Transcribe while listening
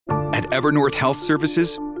At Evernorth Health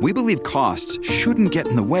Services, we believe costs shouldn't get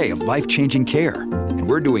in the way of life-changing care, and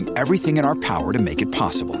we're doing everything in our power to make it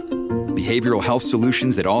possible. Behavioral health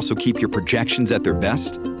solutions that also keep your projections at their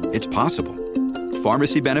best? It's possible.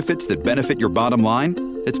 Pharmacy benefits that benefit your bottom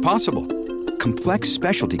line? It's possible. Complex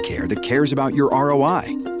specialty care that cares about your ROI?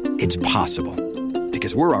 It's possible.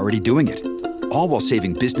 Because we're already doing it. All while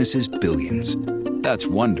saving businesses billions. That's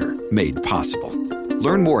Wonder made possible.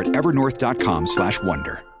 Learn more at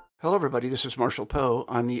evernorth.com/wonder. Hello, everybody. This is Marshall Poe.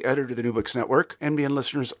 I'm the editor of the New Books Network. NBN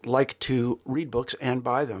listeners like to read books and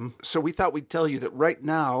buy them. So we thought we'd tell you that right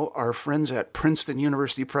now, our friends at Princeton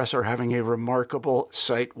University Press are having a remarkable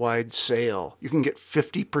site-wide sale. You can get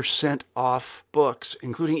 50% off books,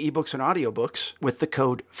 including ebooks and audiobooks, with the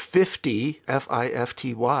code 50,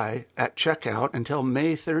 F-I-F-T-Y, at checkout until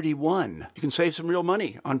May 31. You can save some real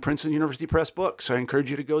money on Princeton University Press books. I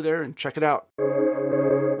encourage you to go there and check it out.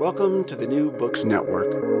 Welcome to the New Books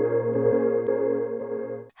Network.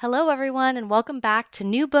 Hello, everyone, and welcome back to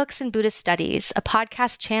New Books in Buddhist Studies, a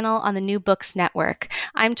podcast channel on the New Books Network.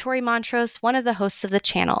 I'm Tori Montrose, one of the hosts of the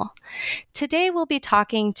channel. Today, we'll be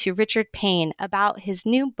talking to Richard Payne about his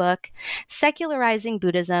new book, Secularizing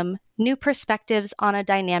Buddhism: New Perspectives on a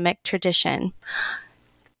Dynamic Tradition.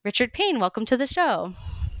 Richard Payne, welcome to the show.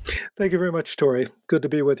 Thank you very much, Tori. Good to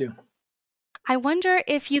be with you. I wonder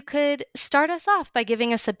if you could start us off by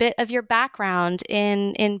giving us a bit of your background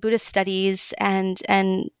in Buddhist studies and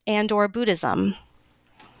or Buddhism.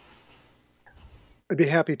 I'd be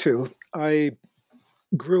happy to. I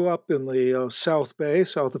grew up in the South Bay,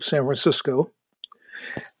 south of San Francisco,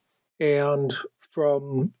 and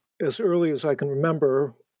from as early as I can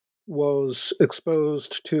remember, was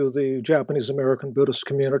exposed to the Japanese American Buddhist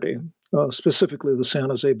community, specifically the San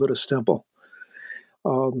Jose Buddhist Temple.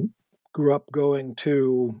 Grew up going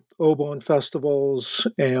to Obon festivals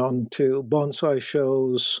and to bonsai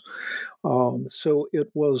shows. So it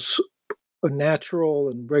was a natural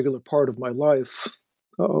and regular part of my life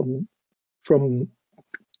from,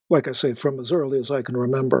 like I say, from as early as I can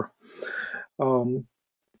remember. Then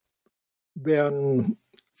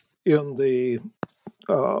in the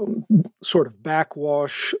sort of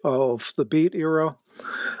backwash of the Beat era,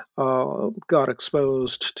 got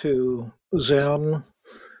exposed to Zen,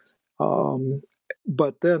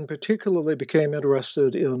 but then particularly became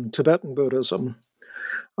interested in Tibetan Buddhism.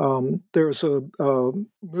 There's a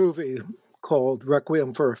movie called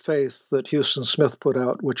Requiem for a Faith that Huston Smith put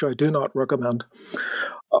out, which I do not recommend,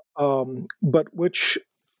 but which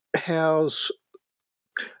has...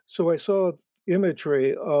 So I saw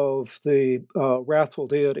imagery of the wrathful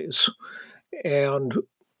deities and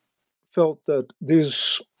felt that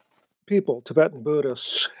these people, Tibetan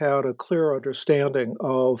Buddhists, had a clear understanding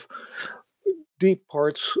of deep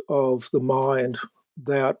parts of the mind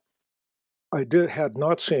that I had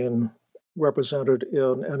not seen represented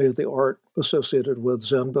in any of the art associated with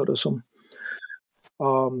Zen Buddhism.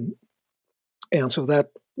 And so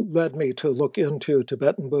that led me to look into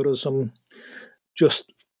Tibetan Buddhism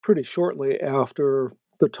just pretty shortly after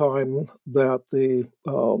the time that the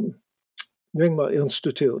Nyingma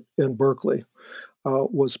Institute in Berkeley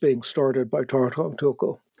was being started by Tartong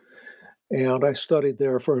Tulku. And I studied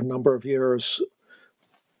there for a number of years.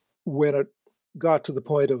 When it got to the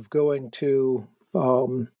point of going to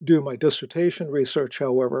do my dissertation research,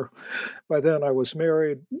 however, by then I was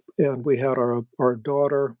married and we had our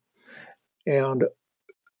daughter. And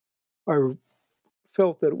I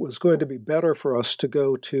felt that it was going to be better for us to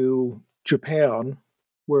go to Japan,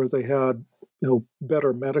 where they had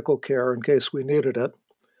better medical care in case we needed it,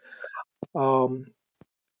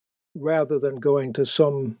 rather than going to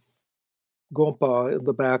some gompa in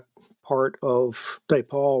the back part of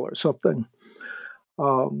Nepal or something.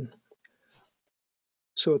 So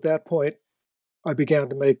at that point, I began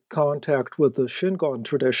to make contact with the Shingon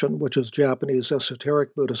tradition, which is Japanese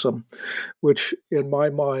esoteric Buddhism, which in my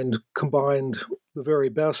mind combined the very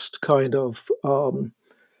best kind of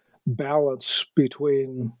balance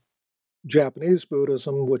between Japanese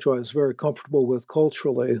Buddhism, which I was very comfortable with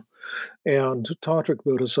culturally, and Tantric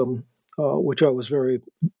Buddhism, which I was very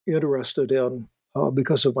interested in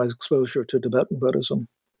because of my exposure to Tibetan Buddhism.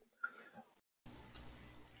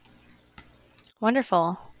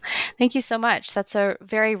 Wonderful. Thank you so much. That's a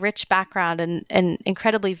very rich background and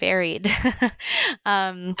incredibly varied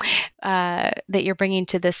that you're bringing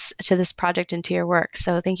to this project and to your work.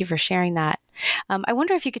 So thank you for sharing that. I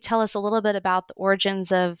wonder if you could tell us a little bit about the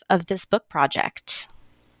origins of this book project.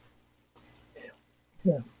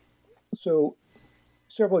 Yeah. So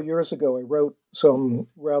several years ago, I wrote some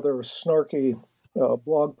rather snarky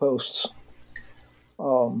blog posts.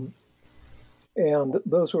 And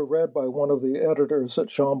those were read by one of the editors at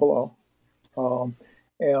Shambhala.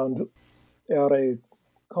 And at a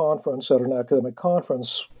conference, at an academic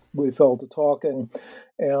conference, we fell to talking,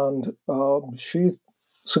 and she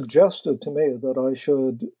suggested to me that I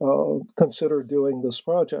should consider doing this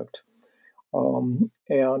project. And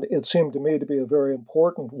it seemed to me to be a very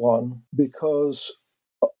important one because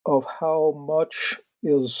of how much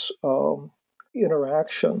is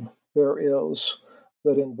interaction there is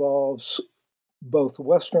that involves both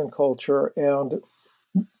Western culture and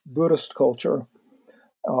Buddhist culture,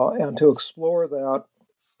 and to explore that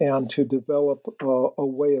and to develop a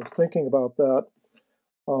way of thinking about that,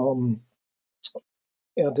 and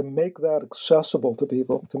to make that accessible to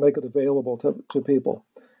people, to make it available to people.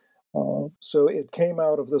 So it came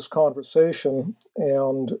out of this conversation,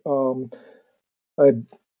 and I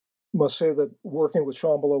must say that working with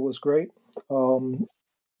Shambhala was great.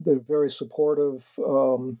 They're a very supportive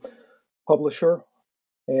publisher,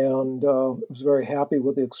 and was very happy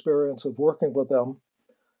with the experience of working with them.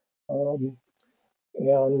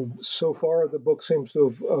 And so far, the book seems to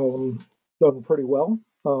have done pretty well,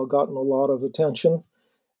 gotten a lot of attention,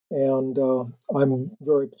 and I'm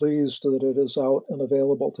very pleased that it is out and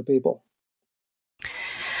available to people.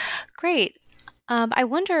 Great. I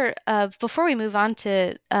wonder, before we move on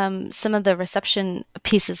to some of the reception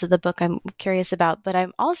pieces of the book I'm curious about, but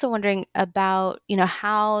I'm also wondering about,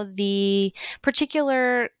 how the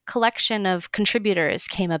particular collection of contributors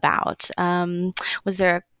came about. Was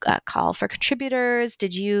there a call for contributors?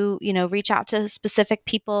 Did you, reach out to specific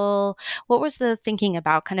people? What was the thinking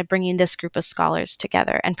about kind of bringing this group of scholars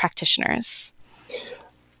together and practitioners?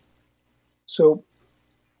 So,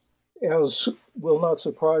 as will not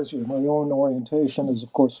surprise you, my own orientation is,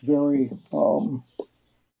 of course, very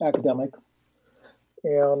academic,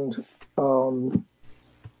 and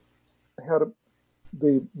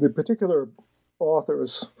the particular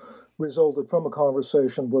authors resulted from a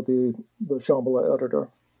conversation with the Shambhala editor,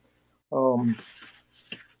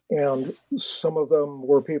 and some of them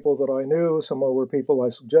were people that I knew, some were people I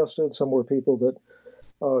suggested, some were people that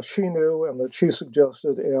she knew and that she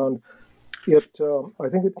suggested, and I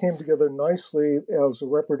think it came together nicely as a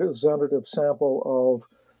representative sample of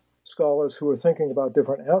scholars who are thinking about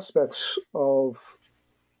different aspects of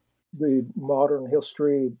the modern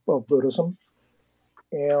history of Buddhism,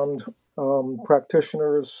 and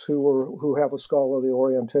practitioners who have a scholarly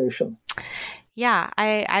orientation. Yeah,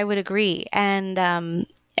 I would agree, and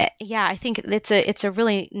I think it's a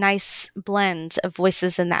really nice blend of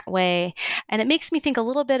voices in that way, and it makes me think a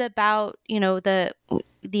little bit about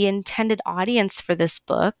the intended audience for this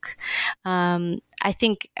book. I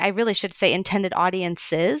think I really should say intended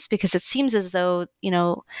audiences, because it seems as though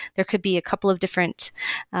there could be a couple of different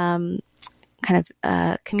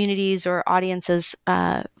communities or audiences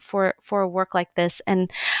for a work like this.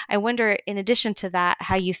 And I wonder, in addition to that,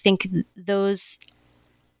 how you think those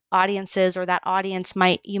audiences or that audience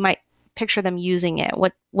might picture them using it.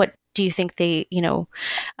 What do you think they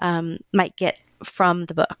might get from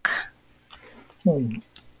the book?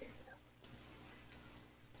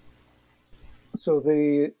 So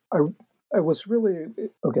I was really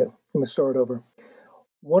okay. Let me start over.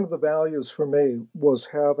 One of the values for me was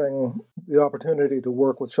having the opportunity to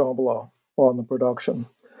work with Shambhala on the production,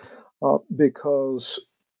 because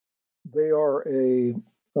they are a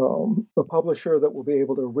publisher that will be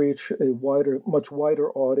able to reach a much wider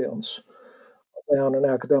audience than an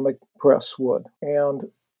academic press would. And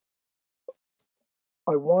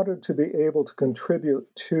I wanted to be able to contribute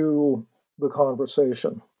to the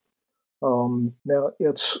conversation. Now,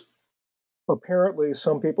 it's apparently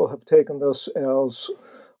some people have taken this as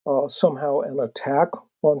somehow an attack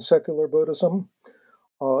on secular Buddhism.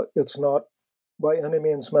 It's not by any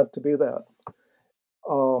means meant to be that.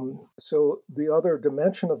 So the other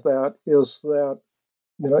dimension of that is that,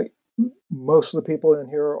 most of the people in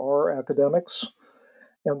here are academics,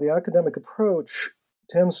 and the academic approach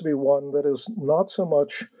tends to be one that is not so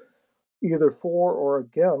much either for or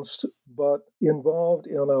against, but involved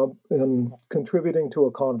in contributing to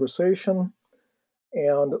a conversation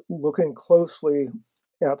and looking closely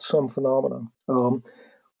at some phenomenon.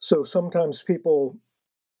 So sometimes people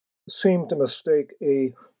seem to mistake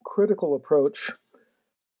a critical approach,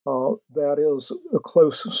 that is a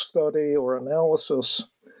close study or analysis.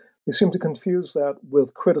 They seem to confuse that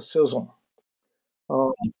with criticism.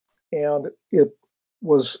 And it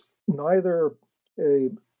was neither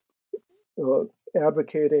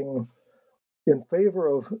advocating in favor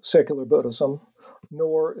of secular Buddhism,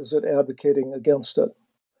 nor is it advocating against it.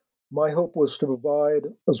 My hope was to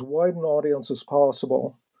provide as wide an audience as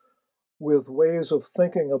possible with ways of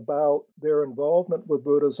thinking about their involvement with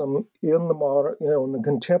Buddhism in the modern, in the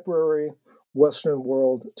contemporary Western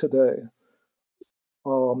world today.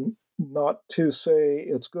 not to say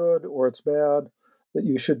it's good or it's bad, that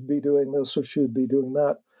you should be doing this or should be doing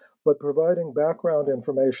that, but providing background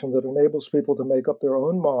information that enables people to make up their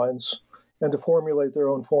own minds and to formulate their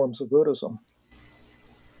own forms of Buddhism.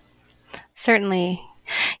 Certainly.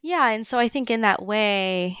 Yeah, and so I think in that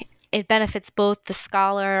way, it benefits both the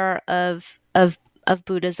scholar of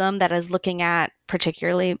Buddhism that is looking at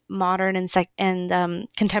particularly modern and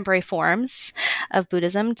contemporary forms of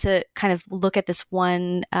Buddhism to kind of look at this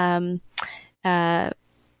one, not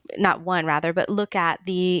one rather, but look at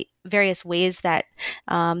the various ways that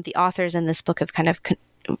the authors in this book have kind of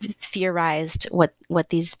theorized what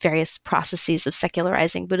these various processes of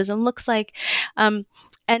secularizing Buddhism looks like,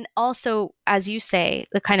 and also, as you say,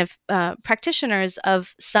 the kind of practitioners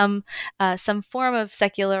of some form of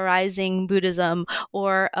secularizing Buddhism,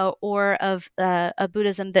 or of a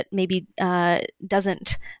Buddhism that maybe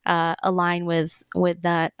doesn't align with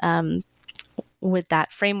that. With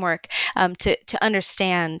that framework, to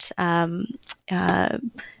understand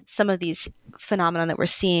some of these phenomena that we're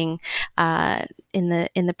seeing in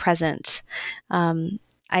the present.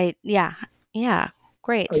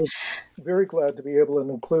 Great. I was very glad to be able to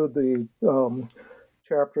include the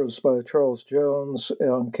chapters by Charles Jones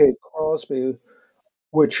and Kate Crosby,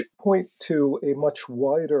 which point to a much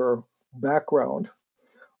wider background.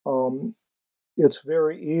 It's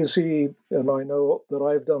very easy, and I know that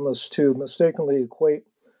I've done this to mistakenly equate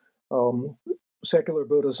secular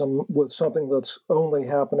Buddhism with something that's only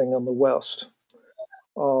happening in the West.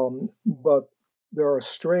 But there are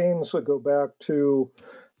strains that go back to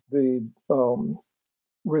the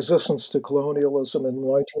resistance to colonialism in the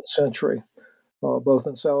 19th century, both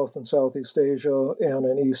in South and Southeast Asia and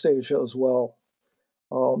in East Asia as well.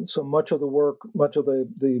 So much of the work, much of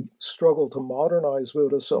the struggle to modernize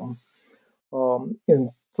Buddhism,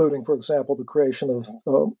 including, for example, the creation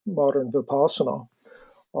of modern Vipassana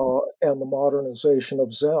and the modernization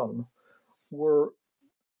of Zen, were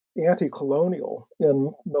anti-colonial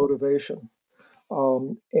in motivation.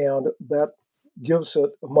 And that gives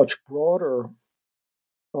it a much broader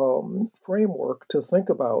framework to think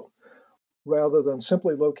about, rather than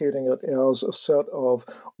simply locating it as a set of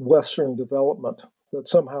Western development, that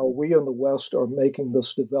somehow we in the West are making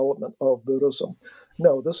this development of Buddhism.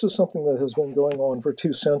 No, this is something that has been going on for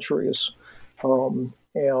 2 centuries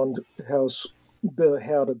and has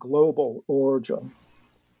had a global origin.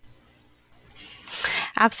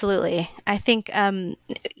 Absolutely. I think,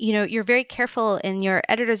 you're very careful in your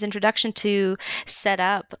editor's introduction to set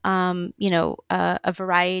up, a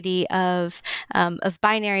variety of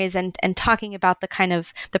binaries and talking about the kind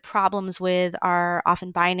of the problems with our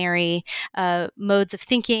often binary modes of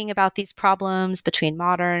thinking about these problems between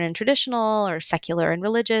modern and traditional, or secular and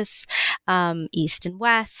religious, East and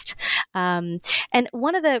West. And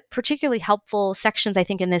one of the particularly helpful sections, I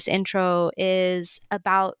think, in this intro is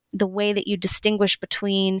about the way that you distinguish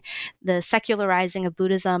between the secularizing of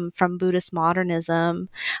Buddhism from Buddhist modernism.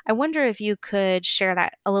 I wonder if you could share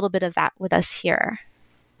a little bit of that with us here.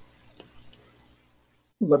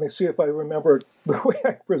 Let me see if I remember the way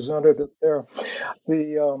I presented it there.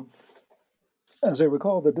 As I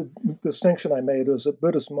recall, the distinction I made was that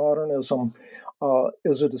Buddhist modernism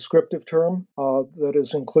is a descriptive term that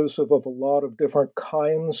is inclusive of a lot of different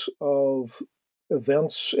kinds of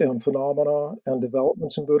events and phenomena and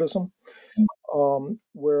developments in Buddhism,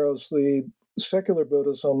 whereas the secular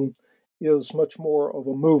Buddhism is much more of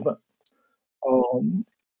a movement.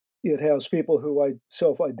 It has people who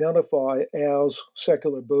self-identify as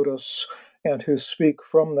secular Buddhists and who speak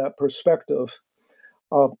from that perspective.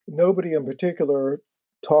 Nobody in particular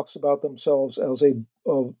talks about themselves as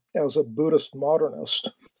a Buddhist modernist.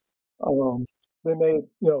 They may,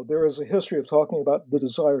 there is a history of talking about the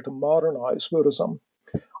desire to modernize Buddhism,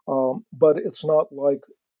 but it's not like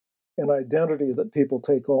an identity that people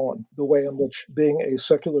take on, the way in which being a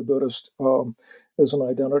secular Buddhist is an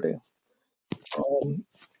identity.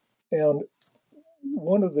 And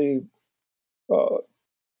one of the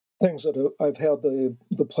things that I've had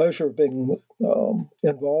the pleasure of being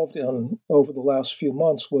involved in over the last few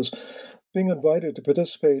months was being invited to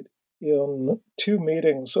participate in 2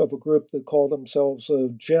 meetings of a group that call themselves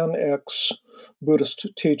Gen X Buddhist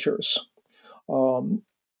Teachers.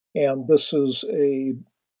 And this is a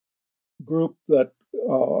group that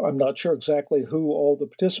I'm not sure exactly who all the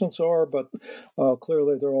participants are, but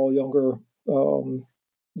clearly they're all younger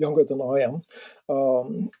than I am.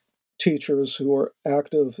 Teachers who are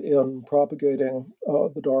active in propagating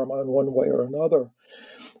the Dharma in one way or another.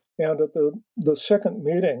 And at the second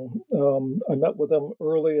meeting, I met with them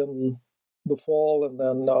early in the fall and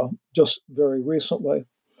then just very recently.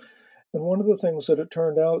 And one of the things that it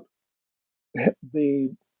turned out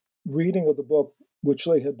the reading of the book, which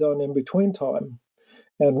they had done in between time,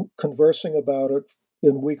 and conversing about it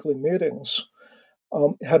in weekly meetings,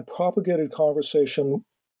 had propagated conversation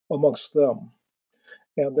amongst them.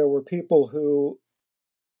 And there were people who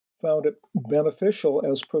found it beneficial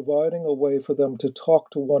as providing a way for them to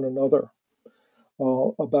talk to one another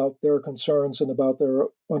about their concerns and about their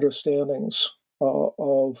understandings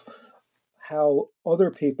of how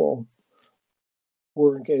other people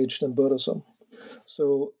were engaged in Buddhism.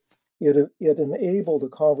 So it enabled a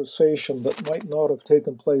conversation that might not have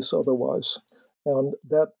taken place otherwise. And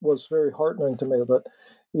that was very heartening to me, that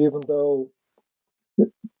even though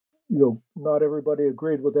not everybody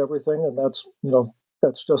agreed with everything, and that's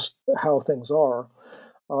just how things are,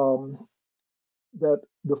 that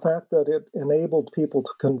the fact that it enabled people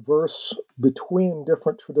to converse between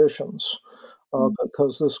different traditions,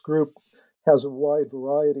 because this group has a wide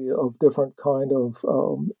variety of different kind of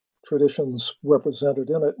traditions represented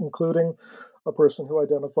in it, including a person who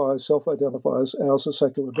self-identifies as a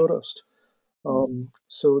secular Buddhist.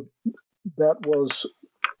 So that was,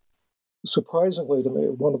 surprisingly to me,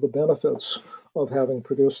 one of the benefits of having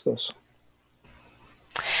produced this.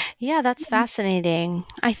 Yeah, that's fascinating.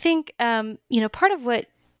 I think, part of what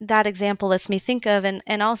that example lets me think of,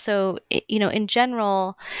 and also, in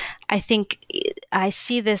general, I think I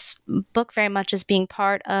see this book very much as being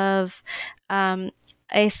part of a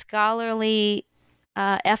scholarly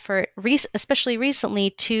effort, especially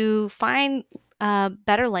recently, to find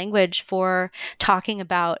better language for talking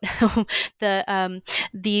about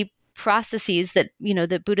the processes that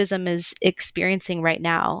that Buddhism is experiencing right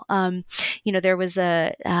now. There was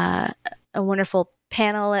a wonderful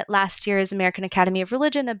panel at last year's American Academy of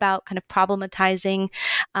Religion about kind of problematizing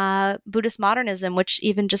Buddhist modernism, which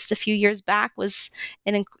even just a few years back was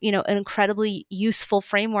an incredibly useful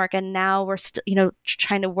framework, and now we're still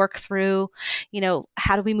trying to work through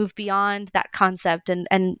how do we move beyond that concept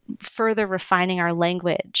and further refining our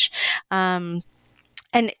language.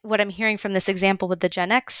 And what I'm hearing from this example with the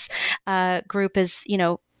Gen X group is,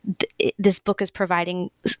 this book is providing,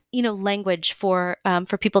 language for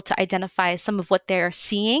people to identify some of what they're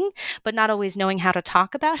seeing, but not always knowing how to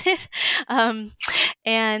talk about it.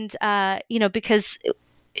 Because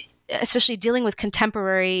especially dealing with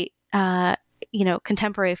contemporary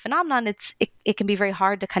phenomenon, it can be very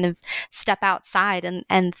hard to kind of step outside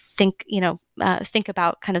and think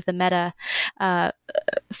about kind of the meta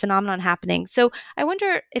phenomenon happening. So I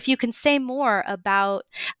wonder if you can say more about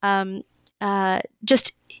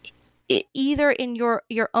just either in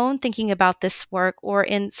your own thinking about this work or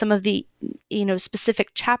in some of the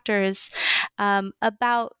specific chapters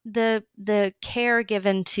about the care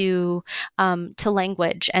given to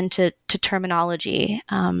language and to terminology.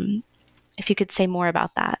 If you could say more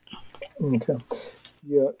about that. Okay.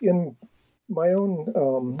 Yeah. In my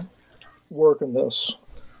own work in this,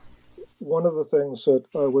 one of the things that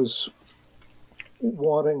I was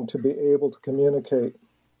wanting to be able to communicate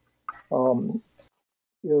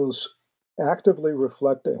is actively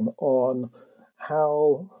reflecting on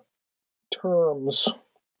how terms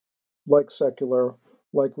like secular,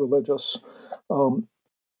 like religious,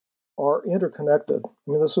 are interconnected. I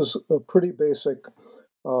mean, this is a pretty basic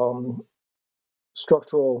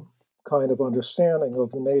structural kind of understanding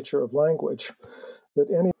of the nature of language,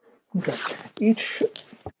 that each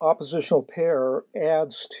oppositional pair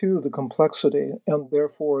adds to the complexity and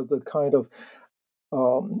therefore the kind of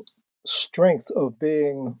strength of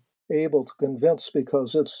being able to convince,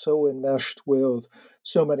 because it's so enmeshed with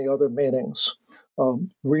so many other meanings.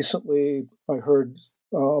 Recently, I heard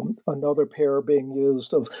another pair being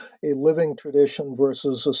used of a living tradition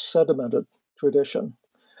versus a sedimented tradition.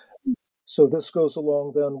 So this goes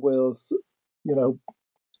along then with,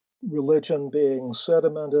 religion being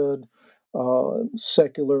sedimented,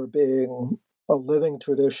 secular being a living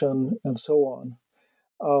tradition, and so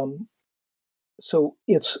on. So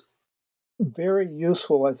it's very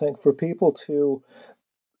useful, I think, for people to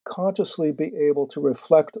consciously be able to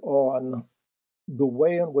reflect on the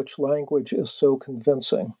way in which language is so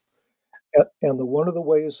convincing. And one of the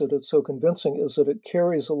ways that it's so convincing is that it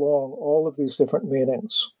carries along all of these different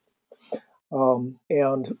meanings.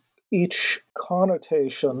 And each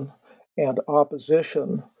connotation and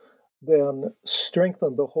opposition then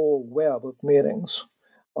strengthen the whole web of meanings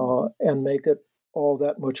and make it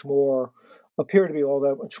appear to be all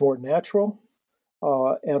that much more natural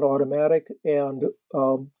and automatic and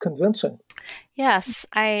convincing. Yes,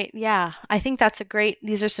 I think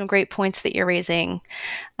these are some great points that you're raising.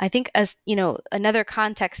 I think as, yet another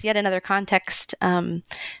context,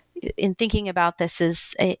 in thinking about this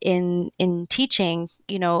is in teaching,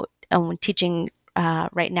 when teaching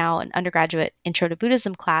right now an undergraduate Intro to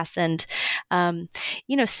Buddhism class, and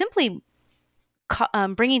simply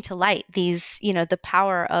bringing to light these, the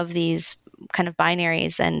power of these kind of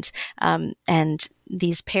binaries and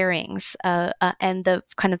these pairings, and the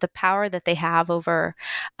kind of the power that they have over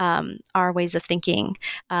our ways of thinking,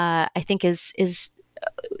 I think is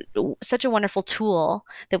such a wonderful tool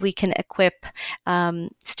that we can equip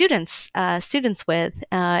students with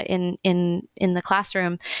in the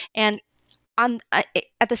classroom. And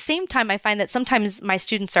at the same time, I find that sometimes my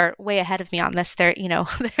students are way ahead of me on this. They're,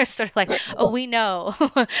 they're sort of like, oh, we know,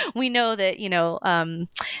 we know that,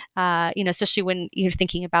 especially when you're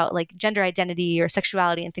thinking about like gender identity or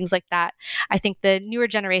sexuality and things like that. I think the newer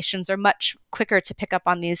generations are much quicker to pick up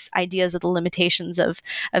on these ideas of the limitations of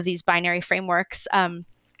these binary frameworks.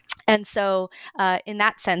 And so, in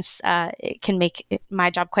that sense, it can make my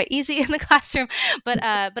job quite easy in the classroom. But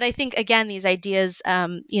I think again, these ideas,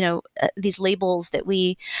 these labels that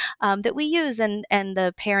we use and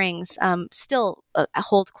the pairings still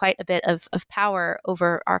hold quite a bit of power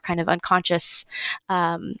over our kind of unconscious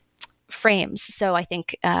frames. So I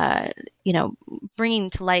think bringing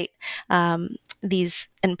to light these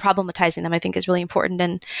and problematizing them, I think, is really important.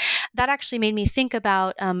 And that actually made me think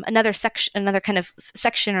about another kind of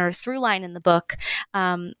section or through line in the book.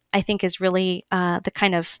 I think is really the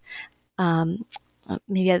kind of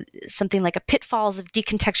maybe something like a pitfalls of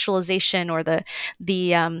decontextualization, or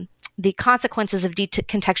the consequences of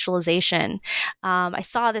decontextualization. I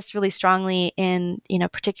saw this really strongly in,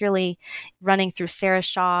 particularly running through Sarah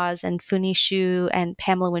Shaw's and Funi Shu and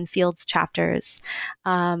Pamela Winfield's chapters.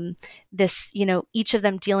 Each of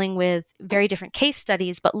them dealing with very different case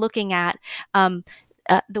studies, but looking at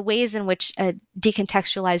the ways in which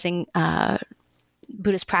decontextualizing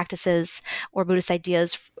Buddhist practices or Buddhist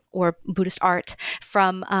ideas or Buddhist art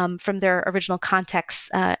from their original context,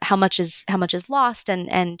 how much is lost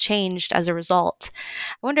and changed as a result.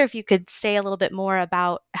 I wonder if you could say a little bit more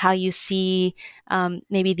about how you see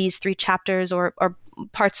maybe these three chapters or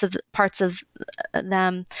parts of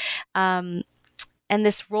them, and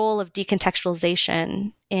this role of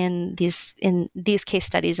decontextualization in these case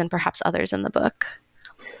studies and perhaps others in the book.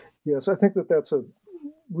 Yes, I think that's a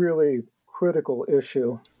really critical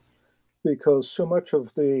issue, because so much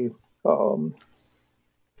of the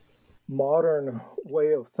modern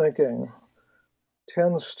way of thinking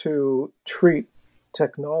tends to treat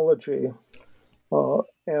technology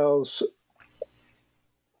as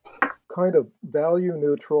kind of value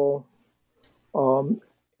neutral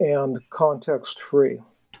and context free.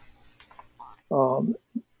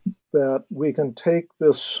 That we can take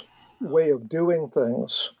this way of doing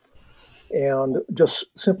things and just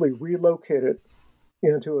simply relocate it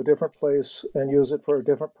into a different place and use it for a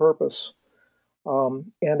different purpose.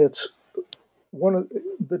 And it's one of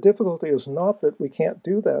the difficulty is not that we can't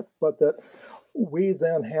do that, but that we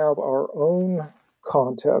then have our own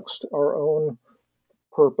context, our own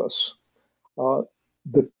purpose.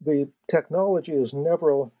 The technology is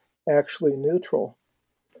never actually neutral.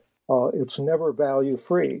 It's never value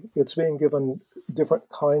free. It's being given different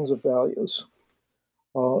kinds of values.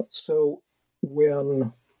 So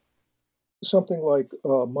when something like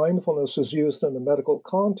mindfulness is used in the medical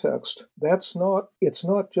context, it's not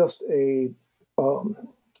just a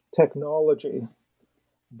technology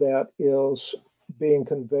that is being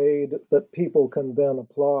conveyed that people can then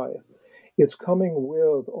apply. It's coming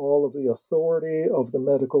with all of the authority of the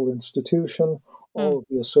medical institution, all of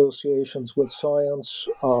the associations with science,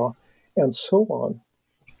 and so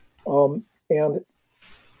on. And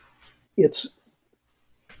it's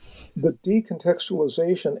the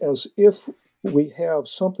decontextualization as if we have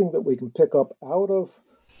something that we can pick up out of,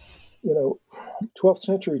 12th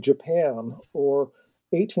century Japan or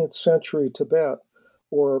 18th century Tibet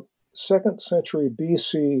or 2nd century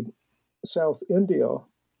BC South India,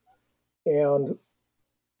 and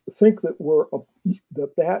think that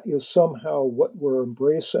that is somehow what we're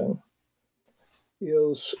embracing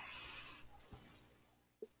is,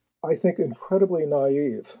 I think, incredibly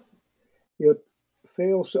naive. It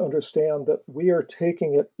fails to understand that we are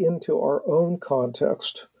taking it into our own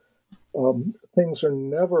context. Things are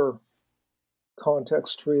never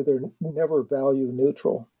context-free. They're never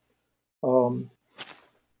value-neutral.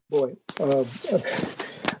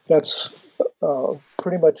 That's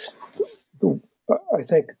pretty much, I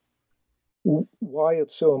think, why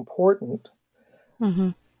it's so important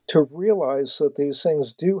to realize that these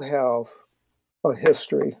things do have a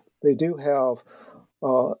history. They do have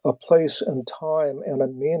a place and time and a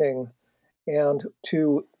meaning, and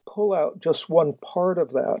to pull out just one part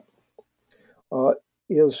of that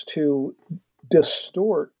is to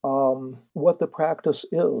distort what the practice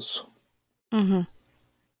is. Mm-hmm.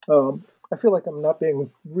 I feel like I'm not being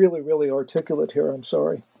really, really articulate here. I'm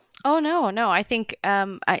sorry. Oh no! I think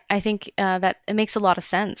I think that it makes a lot of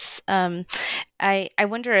sense. I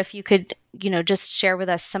wonder if you could, just share with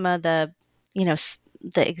us some of the,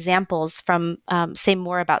 the examples from, say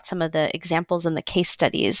more about some of the examples in the case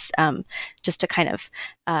studies, just to kind of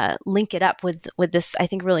link it up with this, I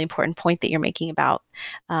think, really important point that you're making about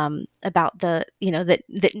the,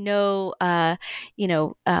 that no,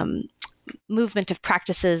 movement of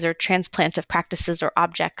practices or transplant of practices or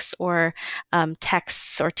objects or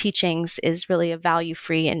texts or teachings is really a value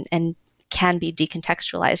free and can be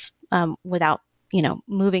decontextualized without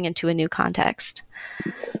moving into a new context.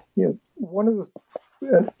 Yeah, one of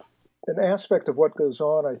an aspect of what goes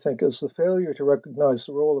on, I think, is the failure to recognize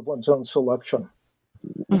the role of one's own selection.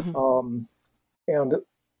 Mm-hmm. And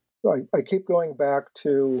I keep going back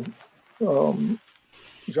to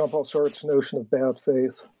Jean-Paul Sartre's notion of bad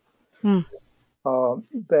faith.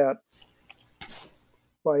 That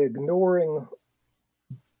by ignoring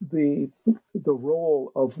the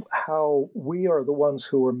role of how we are the ones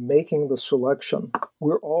who are making the selection,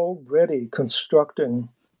 we're already constructing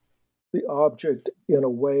the object in a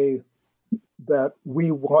way that we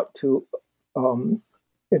want to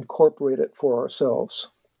incorporate it for ourselves.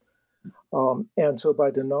 And so by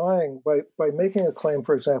making a claim,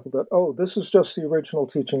 for example, that, oh, this is just the original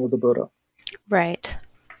teaching of the Buddha. Right.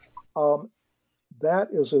 That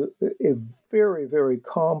is a very, very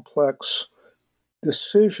complex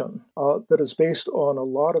decision that is based on a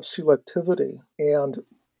lot of selectivity. And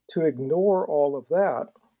to ignore all of that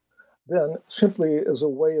then simply is a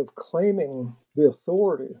way of claiming the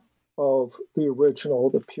authority of the original,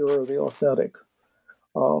 the pure, the authentic,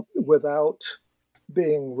 without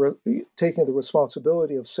taking the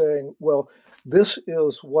responsibility of saying, well, this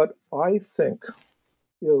is what I think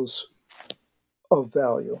is of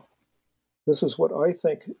value. This is what I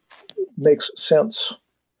think makes sense.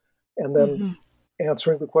 And then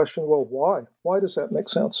answering the question, well, why? Why does that make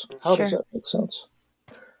sense? How does that make sense?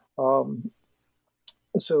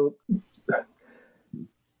 So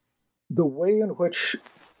the way in which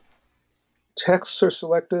texts are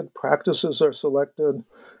selected, practices are selected,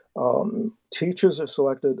 teachers are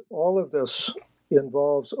selected, all of this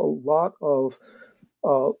involves a lot of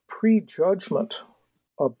prejudgment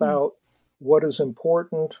about what is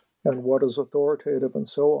important and what is authoritative and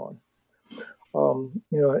so on.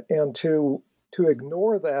 And to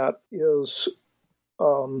ignore that is,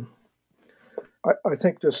 I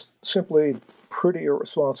think, just simply pretty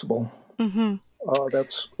irresponsible.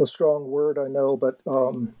 That's a strong word, I know, but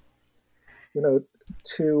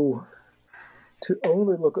to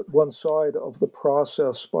only look at one side of the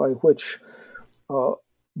process by which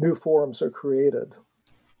new forms are created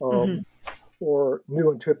or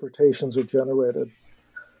new interpretations are generated,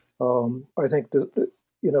 I think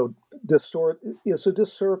distort is a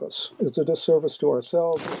disservice. It's a disservice to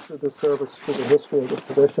ourselves. It's a disservice to the history of the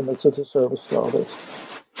tradition. It's a disservice to others.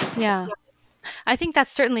 Yeah. I think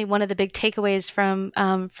that's certainly one of the big takeaways from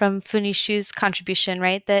Fu-Ning Hsu's contribution,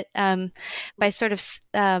 right? That by sort of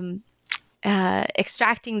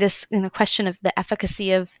extracting this question of the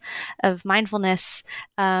efficacy of mindfulness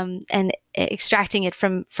and extracting it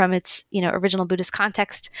from its original Buddhist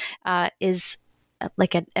context is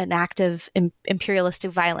like an act of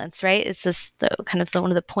imperialistic violence, right? It's this one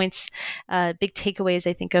of the points, big takeaways,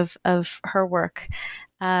 I think, of her work.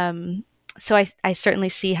 So I certainly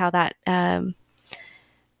see how that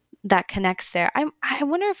that connects there. I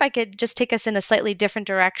wonder if I could just take us in a slightly different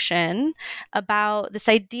direction about this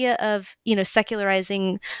idea of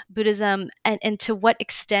secularizing Buddhism and to what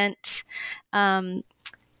extent the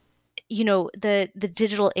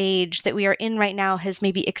digital age that we are in right now has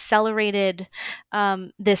maybe accelerated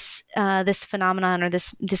this phenomenon or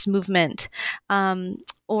this movement,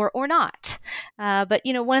 or not. But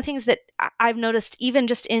one of the things that I've noticed, even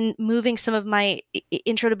just in moving some of my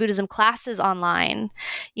Intro to Buddhism classes online,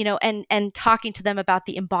 and talking to them about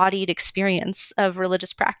the embodied experience of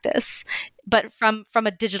religious practice, but from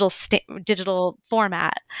a digital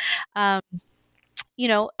format.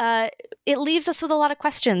 It leaves us with a lot of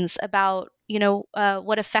questions about,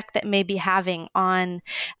 what effect that may be having on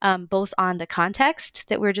both on the context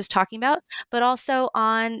that we were just talking about, but also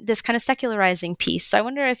on this kind of secularizing piece. So I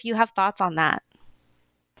wonder if you have thoughts on that.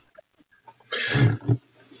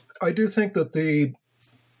 I do think that the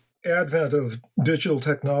advent of digital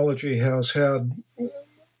technology has had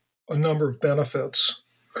a number of benefits.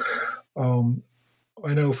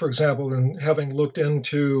 I know, for example, in having looked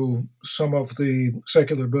into some of the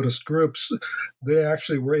secular Buddhist groups, they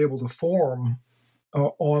actually were able to form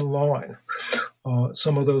online.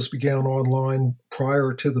 Some of those began online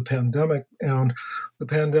prior to the pandemic, and the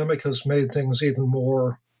pandemic has made things even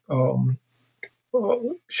more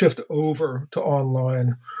shift over to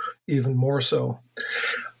online, even more so.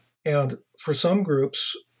 And for some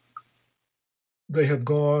groups, they have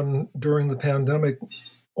gone during the pandemic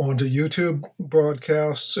onto YouTube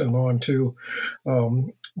broadcasts and onto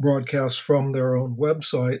broadcasts from their own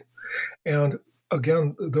website. And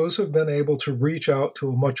again, those have been able to reach out to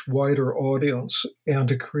a much wider audience and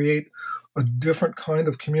to create a different kind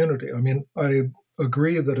of community. I mean, I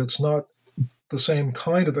agree that it's not the same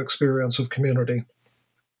kind of experience of community,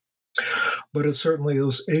 but it certainly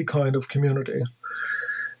is a kind of community.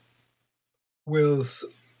 With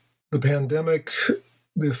the pandemic,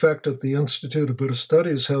 the effect at the Institute of Buddhist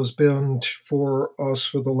Studies has been for us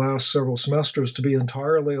for the last several semesters to be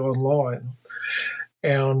entirely online.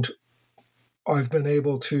 And I've been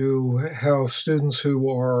able to have students who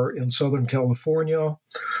are in Southern California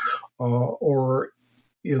or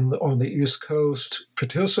on the East Coast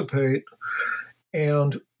participate,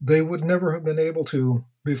 and they would never have been able to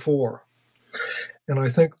before. And I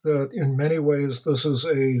think that in many ways, this is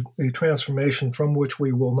a transformation from which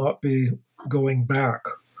we will not be going back.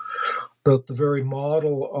 That the very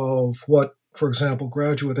model of what, for example,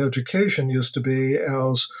 graduate education used to be,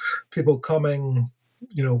 as people coming,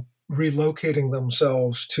 relocating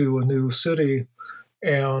themselves to a new city,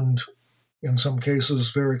 and in some cases,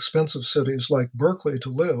 very expensive cities like Berkeley to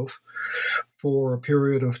live for a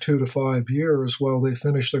period of 2 to 5 years while they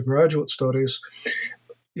finish their graduate studies,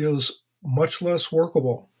 is much less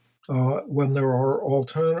workable when there are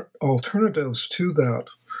alternatives to that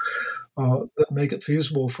make it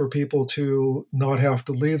feasible for people to not have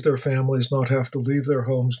to leave their families, not have to leave their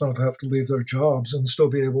homes, not have to leave their jobs, and still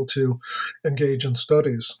be able to engage in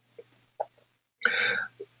studies.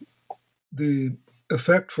 The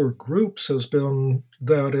effect for groups has been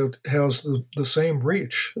that it has the same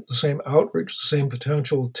reach, the same outreach, the same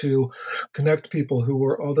potential to connect people who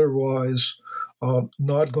were otherwise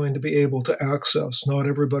not going to be able to access. Not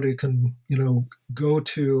everybody can, go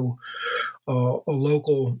to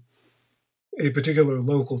a particular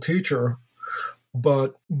local teacher,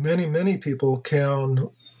 but many people can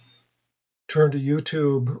turn to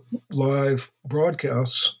YouTube live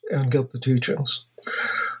broadcasts and get the teachings.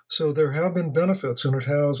 So there have been benefits, and it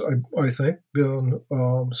has, I think, been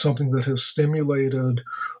something that has stimulated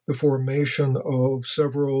the formation of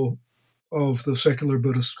several of the secular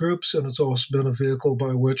Buddhist groups, and it's also been a vehicle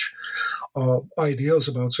by which ideas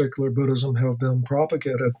about secular Buddhism have been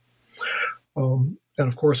propagated. And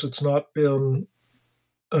of course, it's not been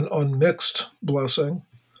an unmixed blessing,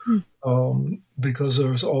 because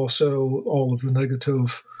there's also all of the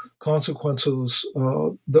negative consequences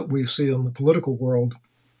that we see in the political world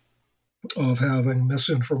of having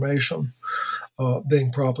misinformation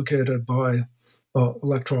being propagated by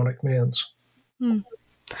electronic means.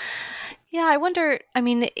 Yeah, I wonder,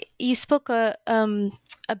 you spoke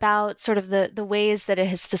about sort of the ways that it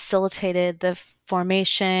has facilitated the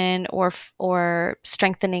formation or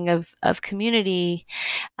strengthening of community.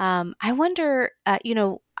 I wonder, I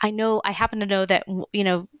happen to know that,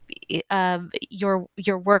 your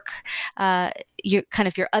work,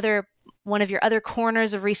 one of your other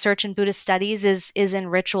corners of research in Buddhist studies is in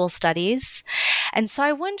ritual studies. And so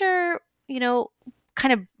I wonder,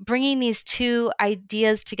 kind of bringing these two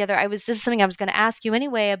ideas together. This is something I was going to ask you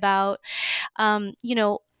anyway about,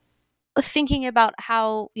 thinking about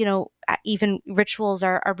how, even rituals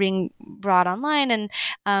are being brought online,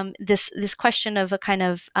 and this question of a kind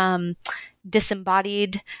of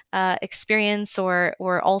disembodied experience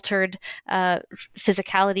or altered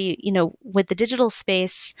physicality, with the digital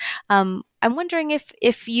space. I'm wondering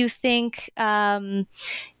if you think, in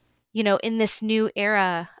this new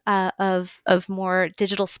era of more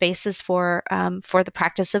digital spaces for the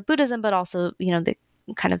practice of Buddhism, but also, the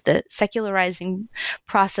kind of the secularizing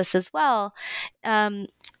process as well,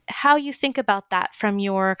 how you think about that from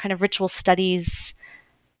your kind of ritual studies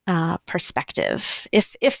perspective,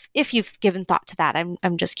 if you've given thought to that.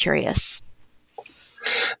 I'm just curious.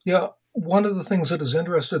 Yeah, one of the things that has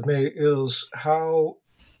interested me is how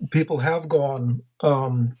people have gone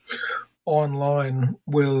online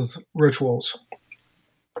with rituals.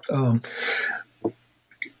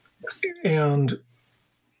 And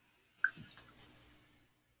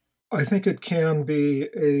I think it can be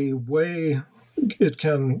a way, it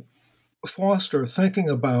can foster thinking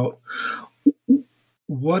about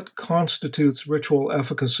what constitutes ritual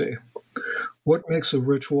efficacy, what makes a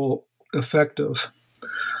ritual effective.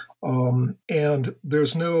 And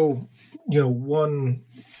there's no, one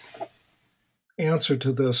answer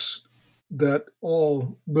to this that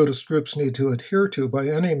all Buddhist groups need to adhere to by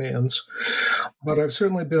any means. But I've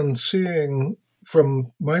certainly been seeing,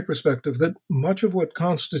 from my perspective, that much of what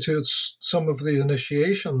constitutes some of the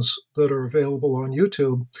initiations that are available on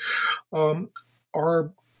YouTube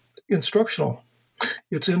are instructional.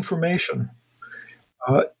 It's information.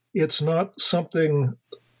 It's not something,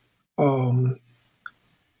 some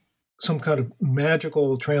kind of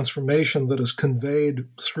magical transformation that is conveyed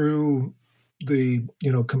through the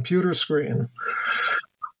computer screen.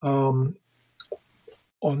 On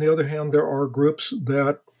the other hand, there are groups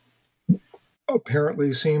that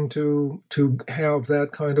apparently seem to have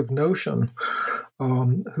that kind of notion,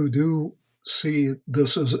 who do see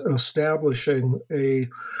this as establishing a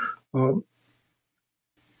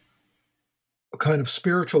kind of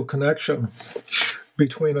spiritual connection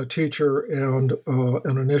between a teacher and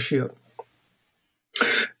an initiate.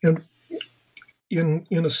 And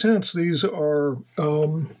in a sense, these are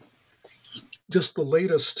just the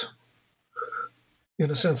latest,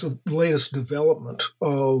 the latest development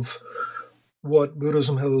of what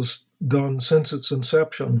Buddhism has done since its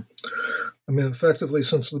inception. I mean, effectively,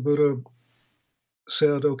 since the Buddha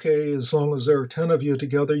said, okay, as long as there are 10 of you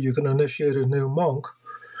together, you can initiate a new monk,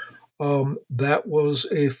 that was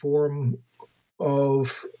a form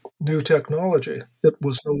of new technology. It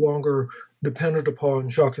was no longer dependent upon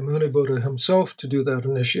Shakyamuni Buddha himself to do that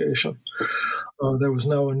initiation. There was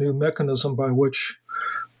now a new mechanism by which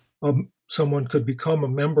someone could become a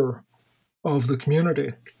member of the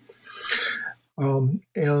community.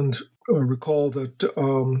 And I recall that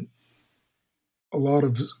a lot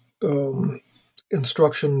of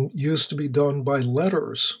instruction used to be done by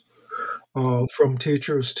letters from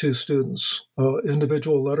teachers to students,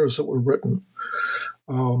 individual letters that were written.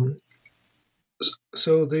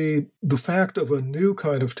 So the fact of a new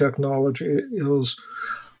kind of technology is,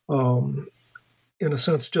 in a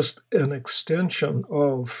sense, just an extension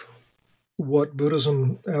of what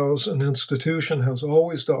Buddhism as an institution has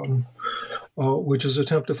always done, which is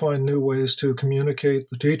attempt to find new ways to communicate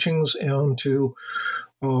the teachings and to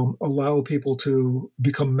allow people to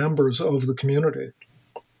become members of the community.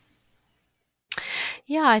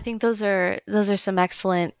 Yeah, I think those are some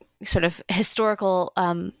excellent sort of historical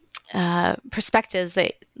perspectives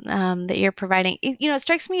that you're providing. It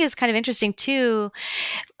strikes me as kind of interesting too,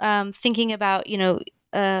 thinking about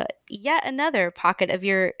yet another pocket of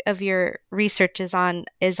your research is on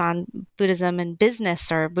Buddhism and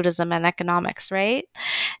business, or Buddhism and economics, right?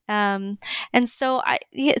 And so I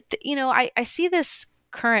see this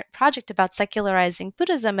current project about secularizing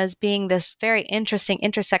Buddhism as being this very interesting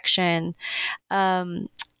intersection. I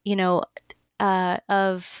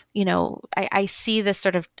see this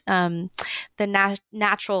sort of the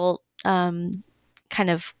natural kind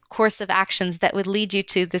of course of actions that would lead you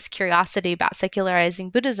to this curiosity about secularizing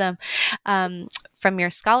Buddhism from your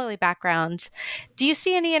scholarly background. Do you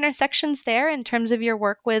see any intersections there in terms of your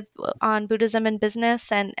work on Buddhism and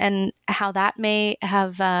business, and how that may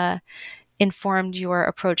have informed your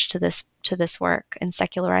approach to this work in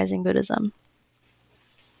secularizing Buddhism?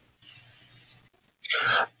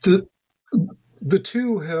 The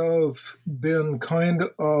two have been kind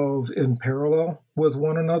of in parallel with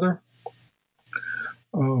one another.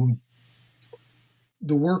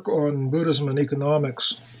 The work on Buddhism and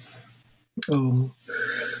economics, I don't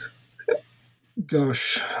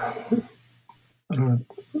know,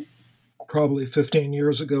 probably 15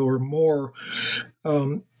 years ago or more,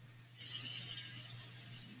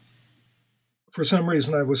 for some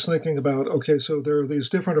reason I was thinking about, okay, so there are these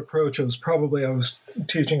different approaches. Probably I was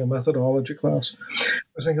teaching a methodology class. I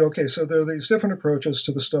was thinking, okay, so there are these different approaches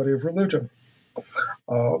to the study of religion.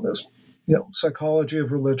 There's psychology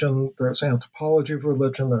of religion, there's anthropology of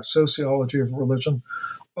religion, there's sociology of religion.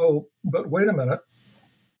 Oh, but wait a minute.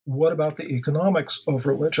 What about the economics of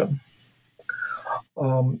religion?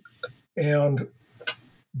 And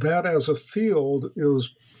that as a field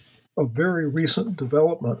is a very recent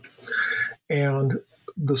development. And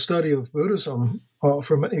the study of Buddhism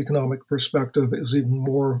from an economic perspective is even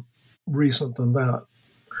more recent than that.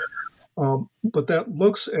 But that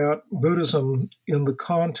looks at Buddhism in the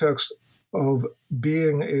context of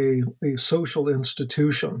being a social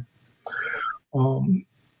institution. And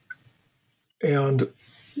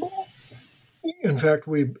in fact,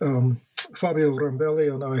 Fabio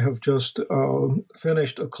Rambelli and I have just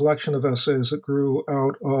finished a collection of essays that grew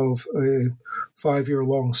out of a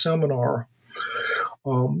 5-year-long seminar,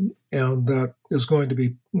 and that is going to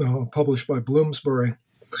be published by Bloomsbury.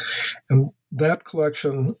 And that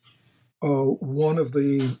collection, one of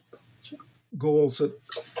the goals that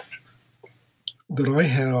I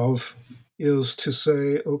have is to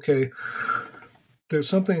say, okay, there's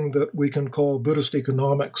something that we can call Buddhist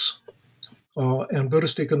economics. And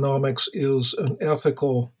Buddhist economics is an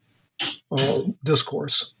ethical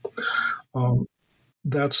discourse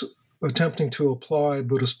that's attempting to apply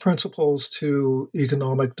Buddhist principles to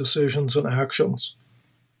economic decisions and actions,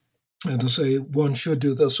 and to say one should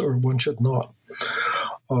do this or one should not.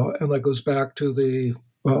 And that goes back to the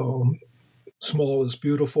small is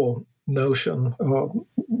beautiful notion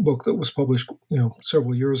book that was published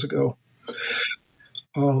several years ago.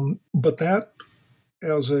 But that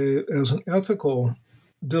as an ethical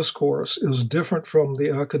discourse is different from the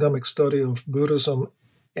academic study of Buddhism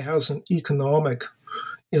as an economic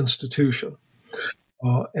institution,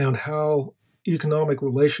 and how economic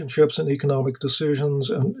relationships and economic decisions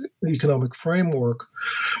and economic framework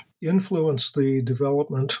influence the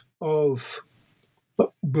development of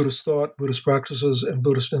Buddhist thought, Buddhist practices, and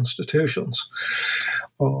Buddhist institutions.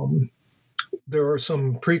 There are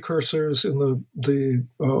some precursors in the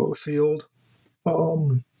field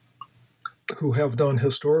who have done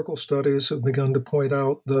historical studies have begun to point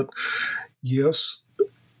out that, yes,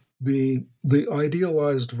 the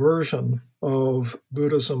idealized version of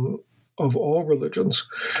Buddhism of all religions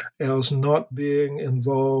as not being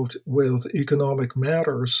involved with economic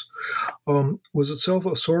matters was itself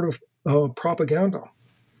a sort of propaganda.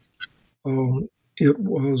 It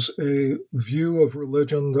was a view of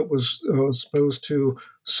religion that was supposed to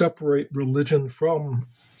separate religion from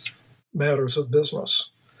matters of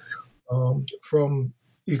business, from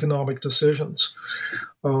economic decisions.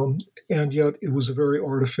 And yet it was a very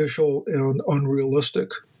artificial and unrealistic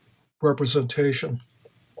representation.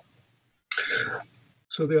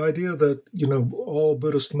 So the idea that, all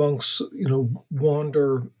Buddhist monks,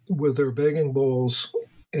 wander with their begging bowls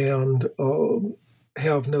and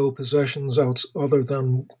have no possessions other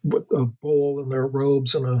than a bowl and their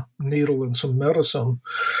robes and a needle and some medicine,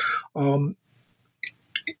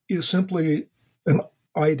 is simply an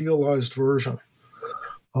idealized version.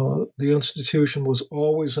 The institution was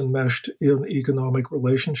always enmeshed in economic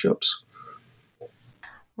relationships.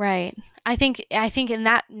 Right. I think, and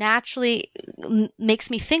that naturally makes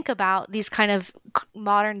me think about these kind of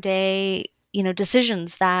modern day,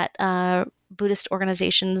 decisions that Buddhist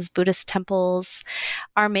organizations, Buddhist temples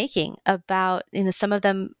are making about, some of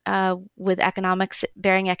them with economics,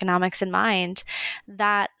 bearing economics in mind,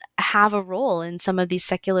 that have a role in some of these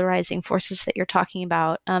secularizing forces that you're talking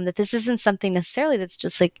about, that this isn't something necessarily that's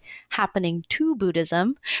just like happening to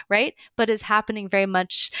Buddhism, right? But is happening very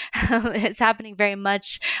much,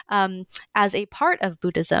 as a part of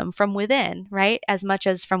Buddhism from within, right? As much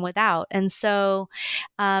as from without. And so,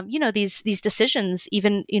 these decisions,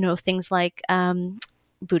 even, things like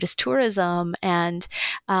Buddhist tourism and,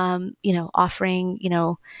 offering,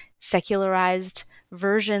 secularized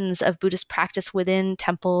versions of Buddhist practice within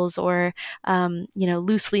temples or,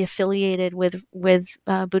 loosely affiliated with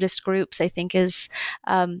Buddhist groups, I think is,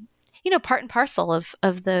 part and parcel of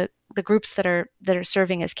the groups that are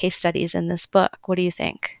serving as case studies in this book. What do you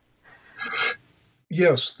think?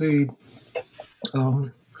 Yes,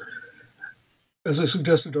 as I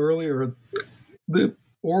suggested earlier, the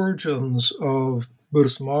origins of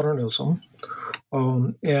Buddhist modernism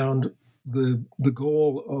and the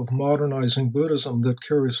goal of modernizing Buddhism that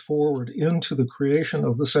carries forward into the creation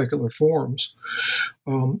of the secular forms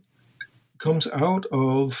comes out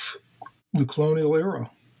of the colonial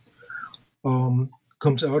era,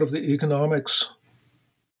 comes out of the economics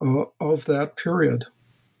of that period.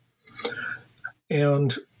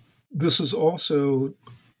 And this is also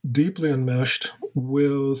deeply enmeshed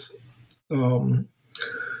with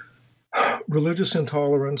religious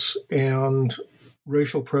intolerance and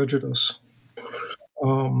racial prejudice.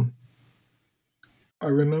 I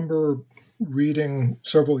remember reading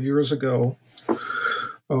several years ago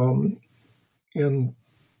in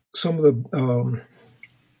some of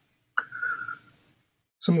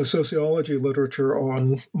the sociology literature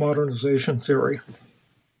on modernization theory,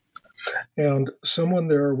 and someone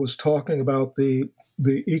there was talking about the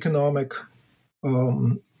economic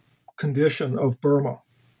condition of Burma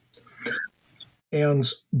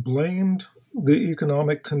and blamed the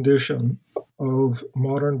economic condition of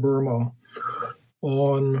modern Burma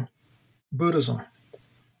on Buddhism.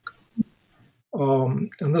 And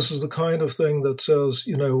this is the kind of thing that says,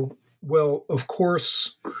 well, of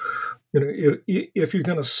course, if you're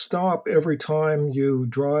going to stop every time you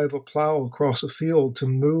drive a plow across a field to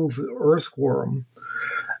move the earthworm,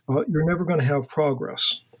 you're never going to have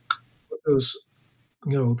progress. Those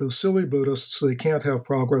silly Buddhists, they can't have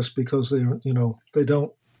progress because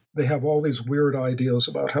they have all these weird ideas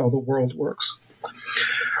about how the world works.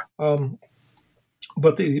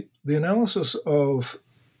 But the analysis of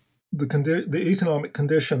the economic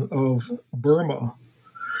condition of Burma.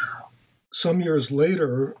 Some years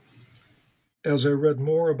later, as I read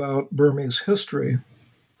more about Burmese history,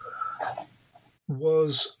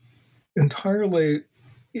 was entirely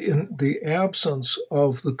in the absence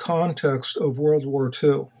of the context of World War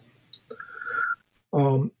II.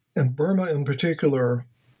 And Burma in particular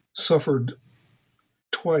suffered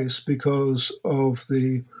twice because of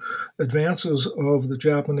the advances of the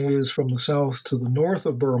Japanese from the south to the north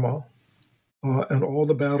of Burma, and all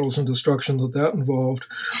the battles and destruction that involved.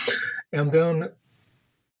 And then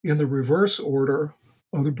in the reverse order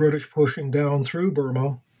of the British pushing down through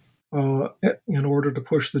Burma in order to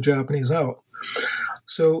push the Japanese out.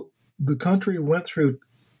 So the country went through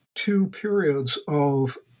two periods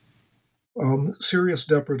of serious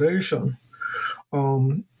depredation,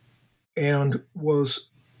 and was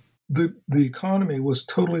the economy was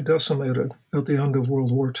totally decimated at the end of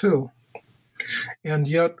World War II. And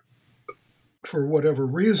yet, for whatever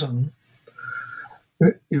reason,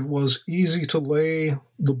 it was easy to lay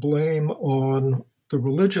the blame on the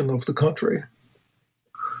religion of the country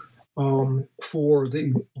for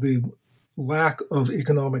the lack of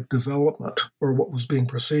economic development, or what was being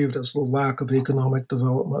perceived as the lack of economic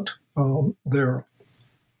development there.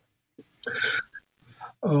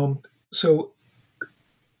 So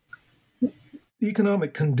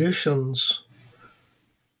economic conditions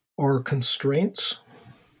are constraints,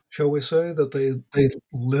 shall we say, that they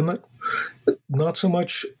limit, not so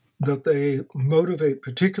much that they motivate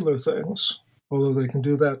particular things, although they can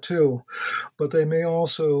do that too, but they may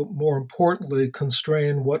also, more importantly,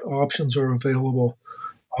 constrain what options are available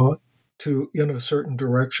in a certain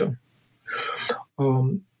direction.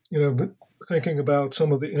 Thinking about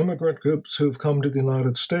some of the immigrant groups who've come to the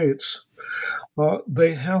United States,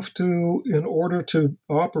 they have to, in order to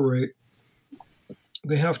operate,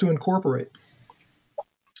 they have to incorporate.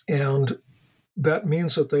 And that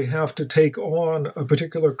means that they have to take on a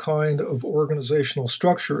particular kind of organizational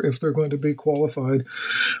structure if they're going to be qualified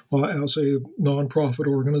as a nonprofit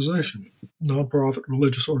organization, nonprofit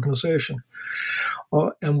religious organization.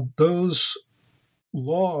 And those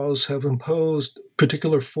laws have imposed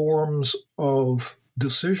particular forms of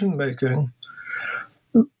decision-making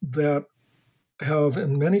that have,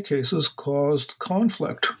 in many cases, caused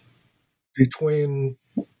conflict between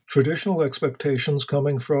traditional expectations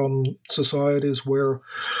coming from societies where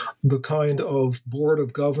the kind of board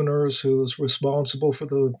of governors who is responsible for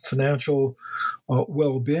the financial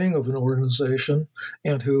well-being of an organization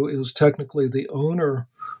and who is technically the owner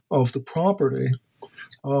of the property,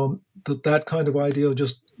 that kind of idea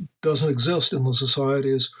just doesn't exist in the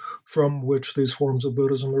societies from which these forms of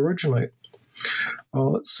Buddhism originate.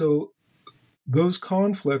 So those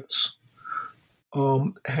conflicts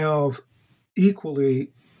have equally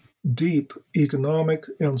deep economic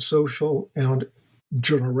and social and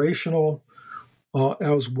generational,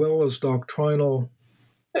 as well as doctrinal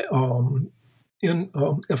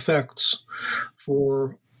effects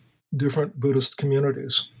for different Buddhist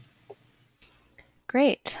communities.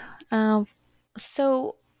 Great.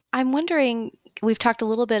 So I'm wondering, we've talked a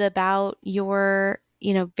little bit about your,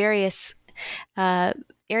 various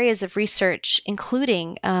areas of research,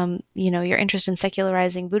 including, your interest in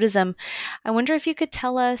secularizing Buddhism. I wonder if you could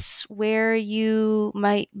tell us where you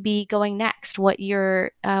might be going next, what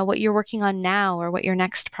you're working on now, or what your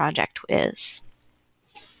next project is.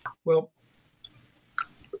 Well,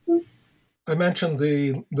 I mentioned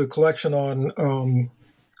the collection on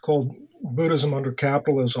called Buddhism Under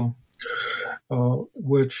Capitalism,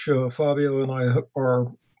 which Fabio and I are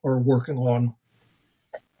working on,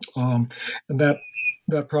 and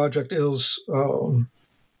that project is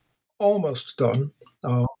almost done.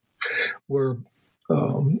 We're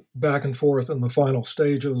back and forth in the final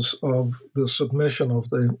stages of the submission of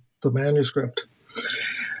the manuscript.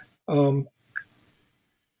 For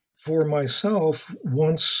myself,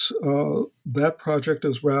 once that project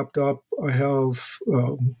is wrapped up, I have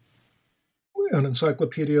an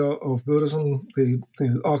Encyclopedia of Buddhism, the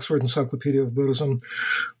Oxford Encyclopedia of Buddhism,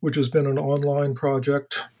 which has been an online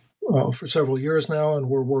project for several years now, and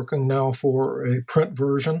we're working now for a print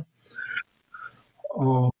version.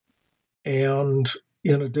 And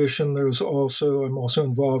in addition, I'm also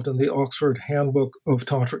involved in the Oxford Handbook of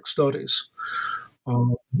Tantric Studies.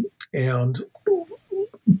 And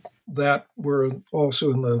that we're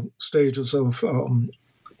also in the stages of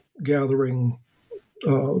gathering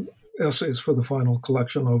essays for the final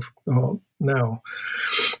collection of now.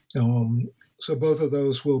 So both of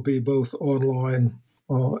those will be both online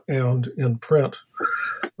and in print.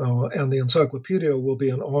 And the encyclopedia will be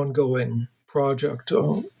an ongoing project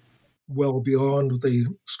well beyond the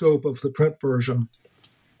scope of the print version.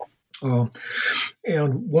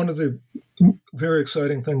 And one of the very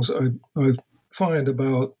exciting things I find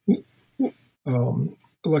about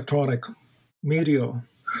electronic media,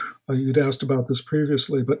 you'd asked about this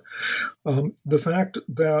previously, but the fact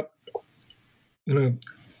that,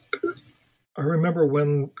 I remember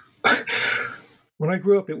when I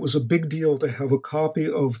grew up, it was a big deal to have a copy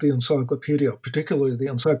of the encyclopedia, particularly the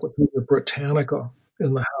Encyclopedia Britannica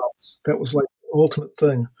in the house. That was like the ultimate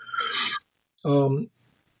thing.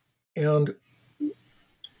 And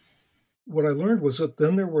what I learned was that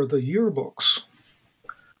then there were the yearbooks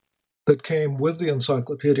that came with the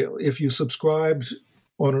encyclopedia. If you subscribed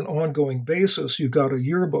on an ongoing basis, you got a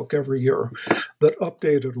yearbook every year that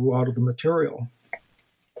updated a lot of the material.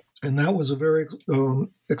 And that was a very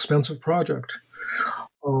expensive project.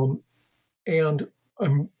 And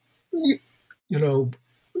I'm,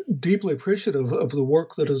 deeply appreciative of the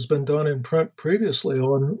work that has been done in print previously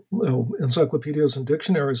on encyclopedias and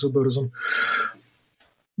dictionaries of Buddhism.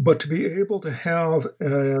 But to be able to have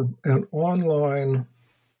an online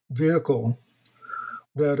vehicle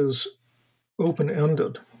that is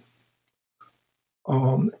open-ended,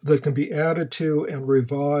 that can be added to and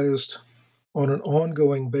revised on an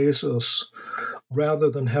ongoing basis, rather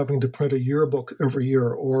than having to print a yearbook every year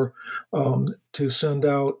or to send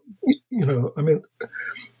out,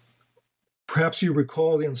 perhaps you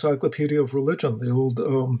recall the Encyclopedia of Religion, the old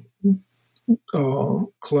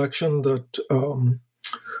collection that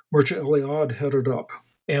Mircea Eliade headed up,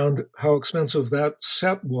 and how expensive that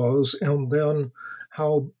set was, and then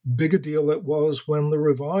how big a deal it was when the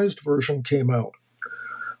revised version came out.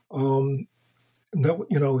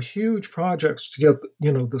 Huge projects to get,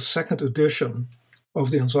 the second edition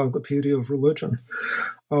of the Encyclopedia of Religion.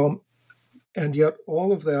 And yet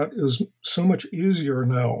all of that is so much easier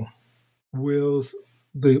now with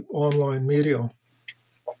the online media.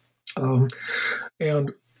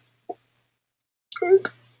 And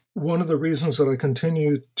one of the reasons that I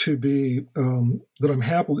continue to be, that I'm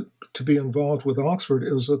happy to be involved with Oxford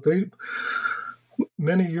is that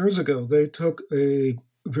many years ago, they took a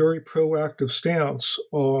very proactive stance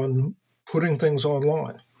on putting things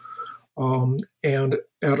online. And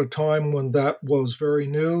at a time when that was very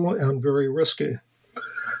new and very risky.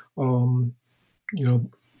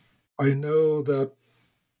 I know that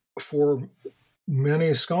for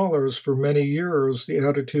many scholars, for many years, the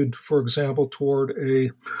attitude, for example, toward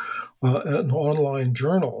an online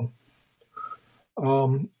journal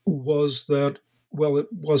was that, well, it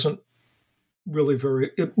wasn't really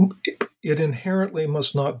it inherently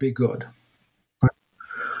must not be good.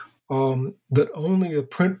 That only a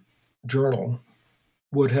print journal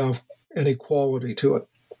would have any quality to it.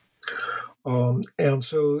 And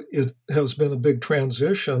so it has been a big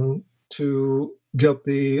transition to get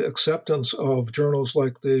the acceptance of journals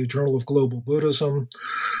like the Journal of Global Buddhism,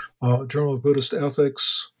 Journal of Buddhist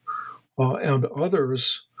Ethics, and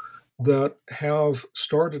others that have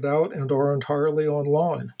started out and are entirely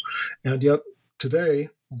online. And yet today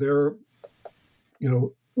they're,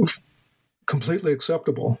 completely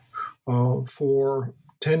acceptable for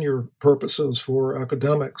tenure purposes, for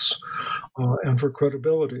academics, and for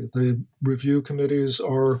credibility. The review committees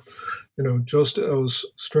are, just as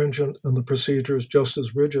stringent and the procedures just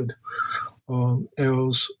as rigid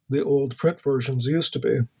as the old print versions used to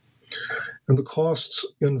be. And the costs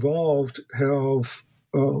involved have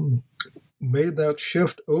made that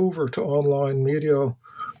shift over to online media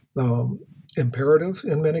imperative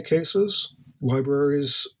in many cases.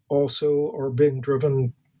 Libraries also are being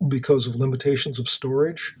driven because of limitations of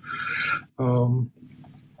storage. And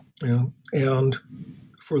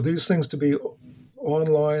for these things to be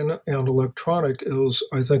online and electronic is,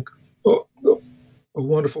 I think, a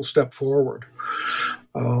wonderful step forward.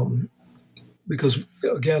 Because,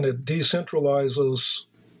 again, it decentralizes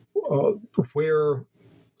where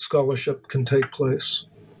scholarship can take place.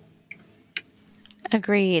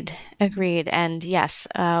 Agreed. And yes,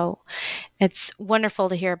 it's wonderful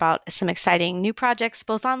to hear about some exciting new projects,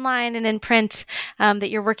 both online and in print, that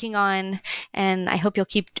you're working on. And I hope you'll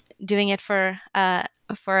keep doing it for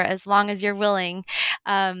as long as you're willing,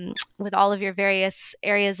 with all of your various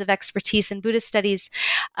areas of expertise in Buddhist studies.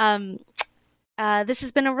 This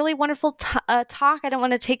has been a really wonderful talk. I don't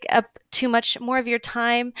want to take up too much more of your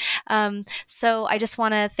time. So I just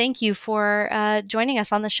want to thank you for joining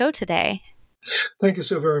us on the show today. Thank you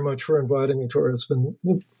so very much for inviting me, Tori. It's been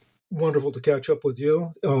wonderful to catch up with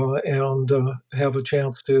you and have a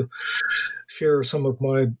chance to share some of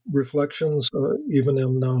my reflections, even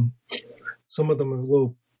in some of them are a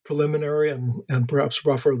little preliminary and perhaps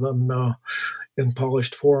rougher than in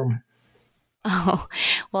polished form. Oh,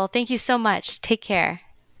 well, thank you so much. Take care.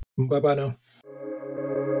 Bye-bye now.